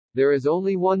There is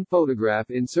only one photograph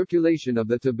in circulation of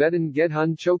the Tibetan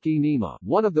Gedhun Choekyi Niyima,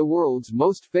 one of the world's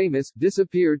most famous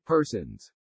disappeared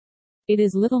persons. It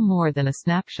is little more than a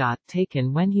snapshot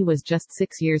taken when he was just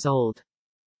 6 years old.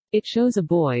 It shows a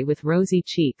boy with rosy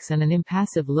cheeks and an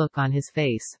impassive look on his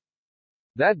face.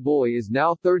 That boy is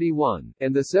now 31,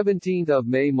 and the 17th of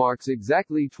May marks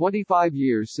exactly 25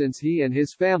 years since he and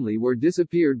his family were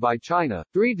disappeared by China,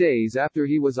 3 days after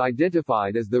he was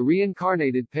identified as the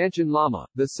reincarnated Panchen Lama,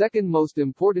 the second most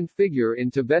important figure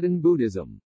in Tibetan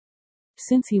Buddhism.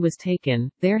 Since he was taken,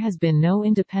 there has been no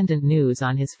independent news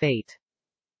on his fate.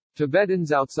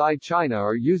 Tibetans outside China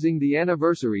are using the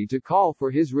anniversary to call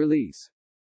for his release.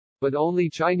 But only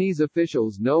Chinese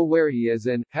officials know where he is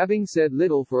and, having said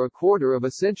little for a quarter of a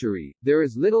century, there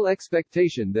is little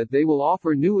expectation that they will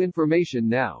offer new information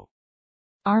now.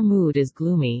 Our mood is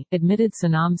gloomy, admitted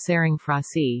Sonam Serang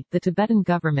Frasi, the Tibetan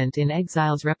government in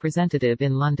exile's representative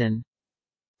in London.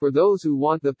 For those who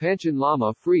want the Panchen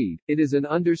Lama freed, it is an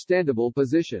understandable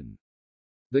position.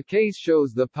 The case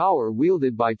shows the power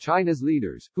wielded by China's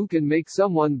leaders, who can make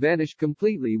someone vanish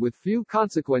completely with few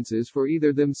consequences for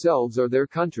either themselves or their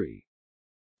country.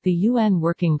 The UN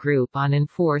Working Group on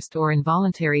Enforced or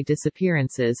Involuntary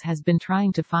Disappearances has been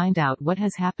trying to find out what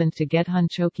has happened to Gedhun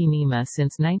Choekyi Niyima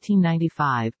since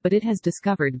 1995, but it has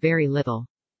discovered very little.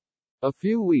 A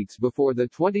few weeks before the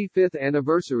 25th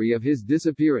anniversary of his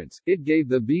disappearance, it gave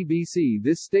the BBC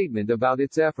this statement about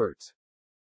its efforts.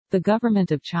 The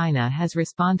government of China has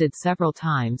responded several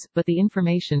times, but the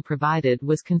information provided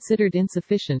was considered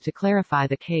insufficient to clarify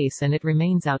the case and it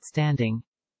remains outstanding.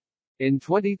 In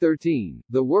 2013,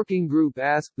 the working group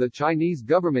asked the Chinese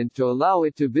government to allow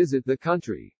it to visit the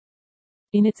country.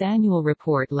 In its annual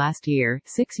report last year,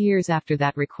 6 years after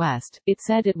that request, it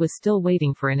said it was still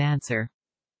waiting for an answer.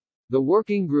 The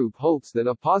working group hopes that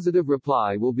a positive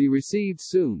reply will be received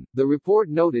soon, the report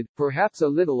noted, perhaps a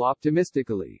little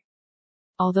optimistically.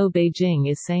 Although Beijing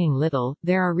is saying little,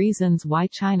 there are reasons why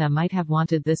China might have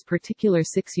wanted this particular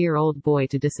 6-year-old boy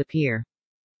to disappear.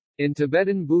 In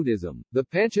Tibetan Buddhism, the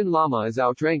Panchen Lama is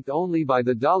outranked only by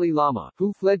the Dalai Lama,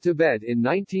 who fled Tibet in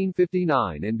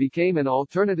 1959 and became an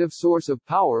alternative source of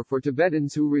power for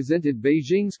Tibetans who resented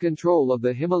Beijing's control of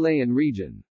the Himalayan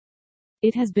region.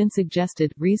 It has been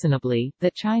suggested, reasonably,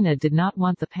 that China did not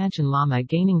want the Panchen Lama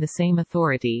gaining the same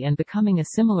authority and becoming a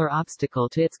similar obstacle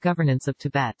to its governance of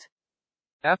Tibet.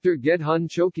 After Gedhun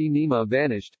Choekyi Niyima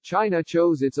vanished, China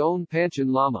chose its own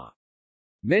Panchen Lama.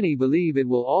 Many believe it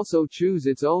will also choose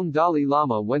its own Dalai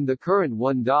Lama when the current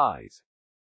one dies.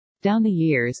 Down the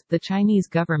years, the Chinese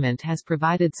government has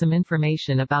provided some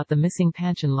information about the missing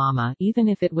Panchen Lama, even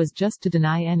if it was just to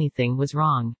deny anything was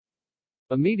wrong.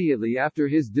 Immediately after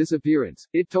his disappearance,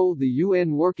 it told the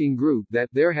UN Working Group that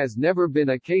there has never been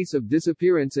a case of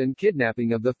disappearance and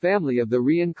kidnapping of the family of the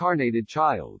reincarnated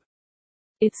child.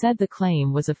 It said the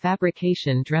claim was a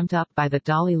fabrication dreamt up by the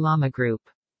Dalai Lama group.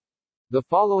 The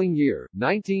following year,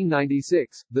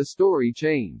 1996, the story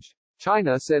changed.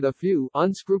 China said a few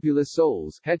unscrupulous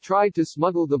souls had tried to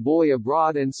smuggle the boy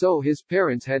abroad and so his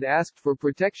parents had asked for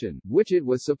protection, which it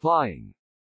was supplying.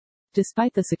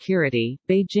 Despite the security,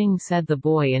 Beijing said the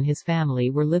boy and his family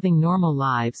were living normal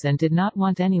lives and did not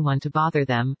want anyone to bother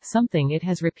them, something it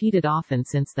has repeated often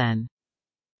since then.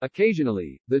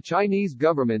 Occasionally, the Chinese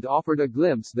government offered a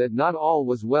glimpse that not all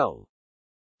was well.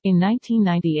 In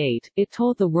 1998, it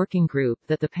told the working group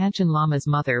that the Panchen Lama's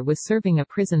mother was serving a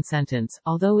prison sentence,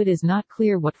 although it is not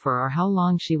clear what for or how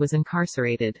long she was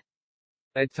incarcerated.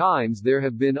 At times there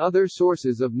have been other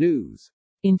sources of news.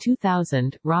 In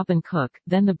 2000, Robin Cook,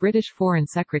 then the British Foreign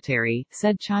Secretary,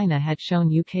 said China had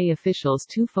shown UK officials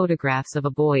 2 photographs of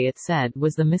a boy it said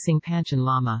was the missing Panchen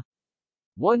Lama.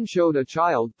 One showed a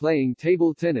child playing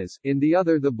table tennis, in the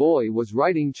other the boy was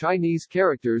writing Chinese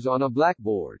characters on a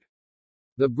blackboard.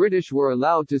 The British were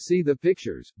allowed to see the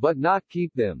pictures, but not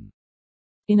keep them.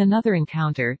 In another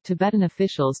encounter, Tibetan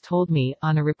officials told me,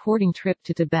 on a reporting trip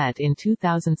to Tibet in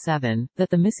 2007, that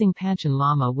the missing Panchen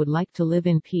Lama would like to live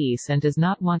in peace and does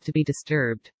not want to be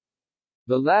disturbed.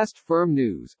 The last firm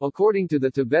news, according to the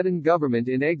Tibetan government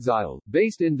in exile,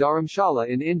 based in Dharamshala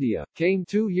in India, came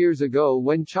 2 years ago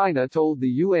when China told the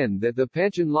UN that the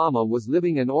Panchen Lama was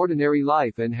living an ordinary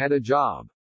life and had a job.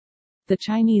 The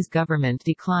Chinese government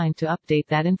declined to update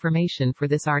that information for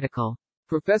this article.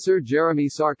 Professor Jeremy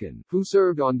Sarkin, who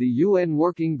served on the UN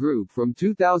Working Group from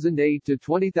 2008 to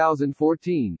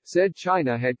 2014, said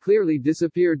China had clearly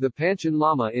disappeared the Panchen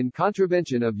Lama in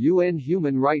contravention of UN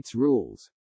human rights rules.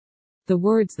 The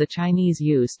words the Chinese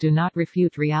use do not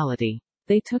refute reality.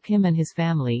 They took him and his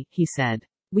family, he said.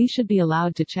 We should be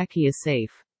allowed to check he is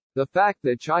safe. The fact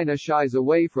that China shies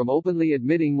away from openly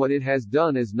admitting what it has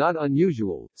done is not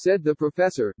unusual, said the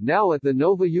professor, now at the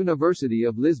Nova University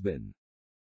of Lisbon.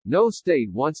 No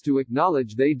state wants to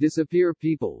acknowledge they disappear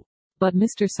people. But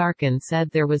Mr. Sarkin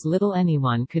said there was little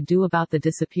anyone could do about the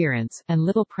disappearance, and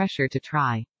little pressure to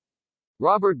try.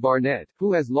 Robert Barnett,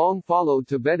 who has long followed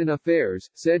Tibetan affairs,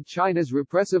 said China's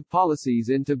repressive policies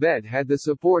in Tibet had the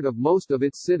support of most of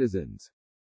its citizens.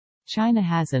 China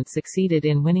hasn't succeeded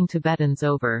in winning Tibetans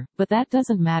over, but that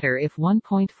doesn't matter if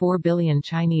 1.4 billion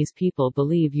Chinese people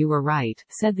believe you were right,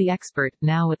 said the expert,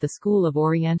 now at the School of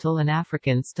Oriental and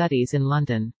African Studies in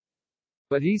London.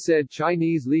 But he said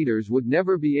Chinese leaders would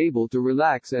never be able to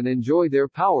relax and enjoy their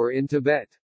power in Tibet.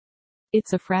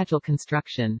 It's a fragile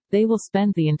construction. They will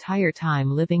spend the entire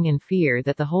time living in fear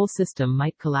that the whole system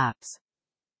might collapse.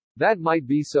 That might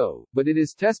be so, but it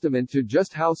is testament to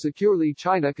just how securely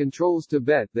China controls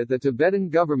Tibet that the Tibetan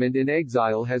government in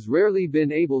exile has rarely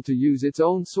been able to use its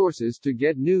own sources to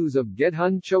get news of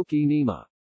Gedhun Choekyi Niyima.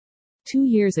 2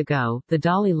 years ago, the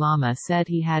Dalai Lama said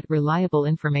he had reliable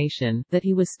information that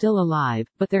he was still alive,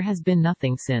 but there has been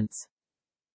nothing since.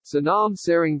 Sonam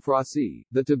Sering Frasi,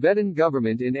 the Tibetan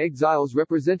government in exile's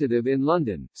representative in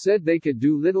London, said they could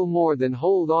do little more than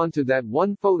hold on to that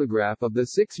one photograph of the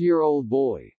 6-year-old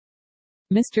boy.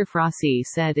 Mr. Frasi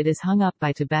said it is hung up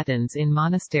by Tibetans in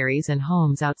monasteries and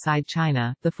homes outside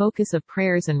China, the focus of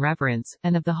prayers and reverence,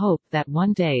 and of the hope that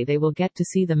one day they will get to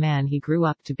see the man he grew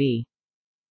up to be.